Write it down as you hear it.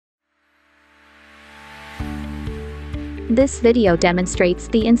This video demonstrates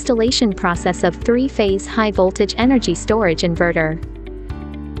the installation process of 3-phase high-voltage energy storage inverter.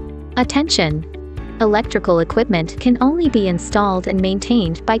 Attention! Electrical equipment can only be installed and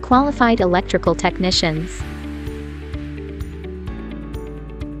maintained by qualified electrical technicians.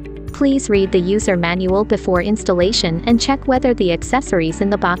 Please read the user manual before installation and check whether the accessories in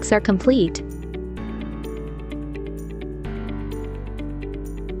the box are complete.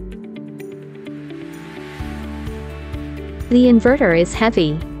 The inverter is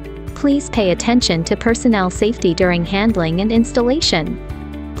heavy. Please pay attention to personnel safety during handling and installation.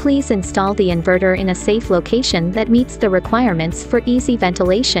 Please install the inverter in a safe location that meets the requirements for easy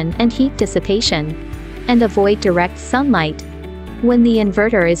ventilation and heat dissipation. And avoid direct sunlight. When the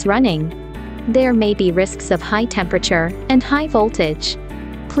inverter is running, there may be risks of high temperature and high voltage.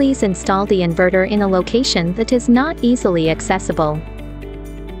 Please install the inverter in a location that is not easily accessible.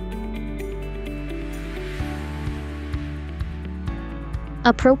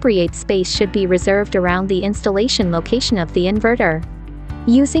 Appropriate space should be reserved around the installation location of the inverter.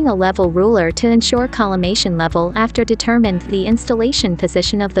 Using a level ruler to ensure collimation level after determined the installation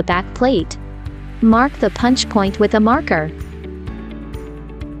position of the back plate. Mark the punch point with a marker.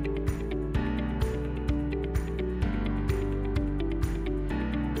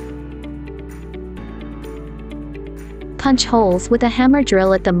 Punch holes with a hammer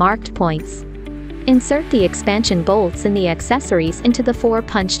drill at the marked points. Insert the expansion bolts and the accessories into the 4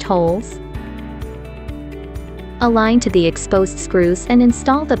 punched holes. Align to the exposed screws and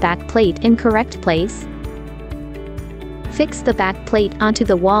install the back plate in correct place. Fix the back plate onto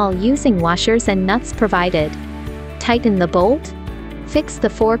the wall using washers and nuts provided. Tighten the bolt. Fix the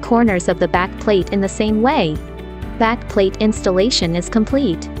 4 corners of the back plate in the same way. Back plate installation is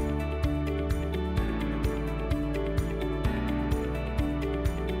complete.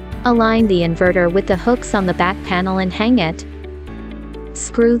 Align the inverter with the hooks on the back panel and hang it.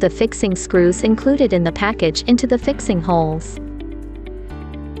 Screw the fixing screws included in the package into the fixing holes.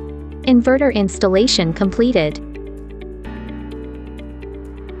 Inverter installation completed.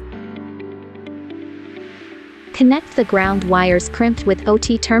 Connect the ground wires crimped with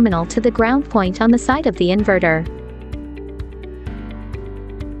OT terminal to the ground point on the side of the inverter.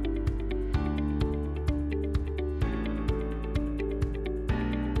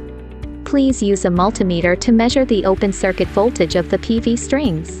 Please use a multimeter to measure the open circuit voltage of the PV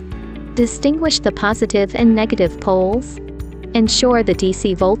strings. Distinguish the positive and negative poles. Ensure the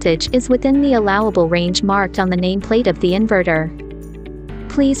DC voltage is within the allowable range marked on the nameplate of the inverter.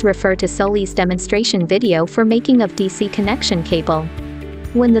 Please refer to Solis demonstration video for making of DC connection cable.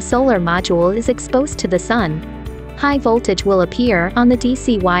 When the solar module is exposed to the sun, high voltage will appear on the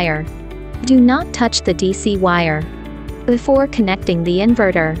DC wire. Do not touch the DC wire before connecting the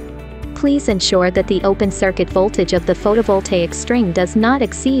inverter. Please ensure that the open circuit voltage of the photovoltaic string does not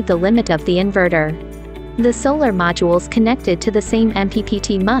exceed the limit of the inverter. The solar modules connected to the same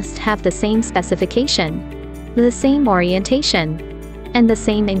MPPT must have the same specification, the same orientation, and the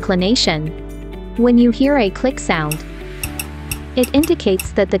same inclination. When you hear a click sound, it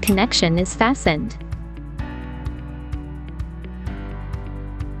indicates that the connection is fastened.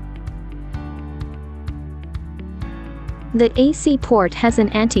 The AC port has an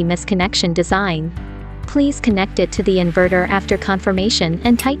anti-misconnection design. Please connect it to the inverter after confirmation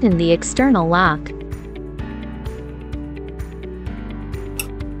and tighten the external lock.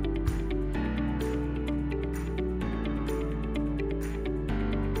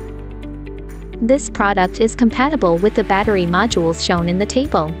 This product is compatible with the battery modules shown in the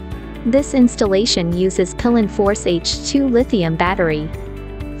table. This installation uses Solis S6-EH3P lithium battery.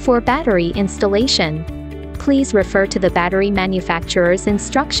 For battery installation, please refer to the battery manufacturer's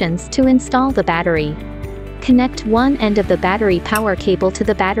instructions to install the battery. Connect one end of the battery power cable to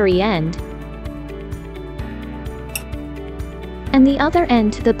the battery end, and the other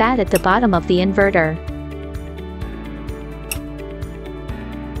end to the bat at the bottom of the inverter.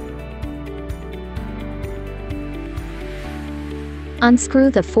 Unscrew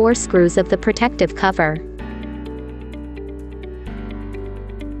the 4 screws of the protective cover.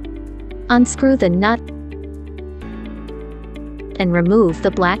 Unscrew the nut and remove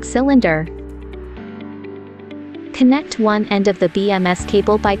the black cylinder. Connect one end of the BMS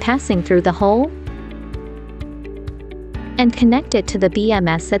cable by passing through the hole, and connect it to the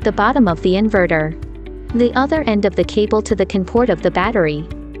BMS at the bottom of the inverter. The other end of the cable to the CON port of the battery.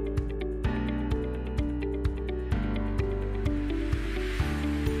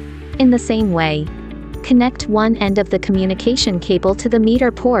 In the same way, connect one end of the communication cable to the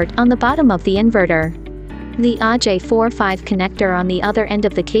meter port on the bottom of the inverter. The AJ45 connector on the other end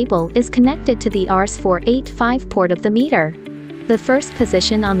of the cable is connected to the RS485 port of the meter. The first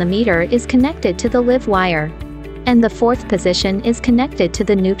position on the meter is connected to the live wire, and the fourth position is connected to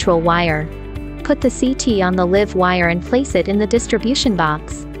the neutral wire. Put the CT on the live wire and place it in the distribution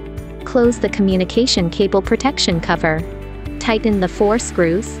box. Close the communication cable protection cover. Tighten the 4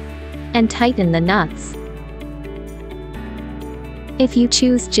 screws, and tighten the nuts. If you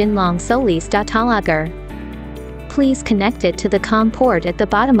choose Jinlong Solis S6-EH3P, please connect it to the COM port at the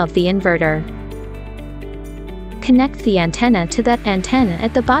bottom of the inverter. Connect the antenna to that antenna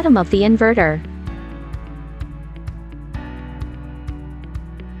at the bottom of the inverter.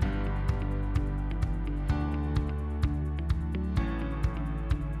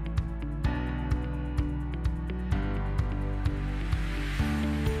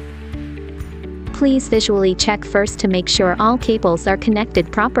 Please visually check first to make sure all cables are connected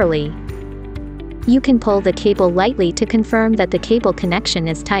properly. You can pull the cable lightly to confirm that the cable connection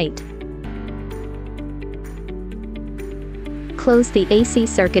is tight. Close the AC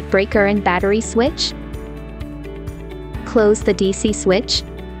circuit breaker and battery switch. Close the DC switch.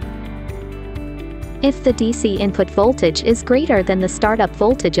 If the DC input voltage is greater than the startup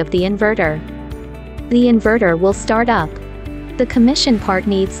voltage of the inverter will start up. The commission part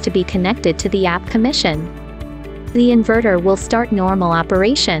needs to be connected to the app commission. The inverter will start normal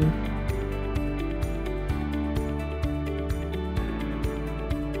operation.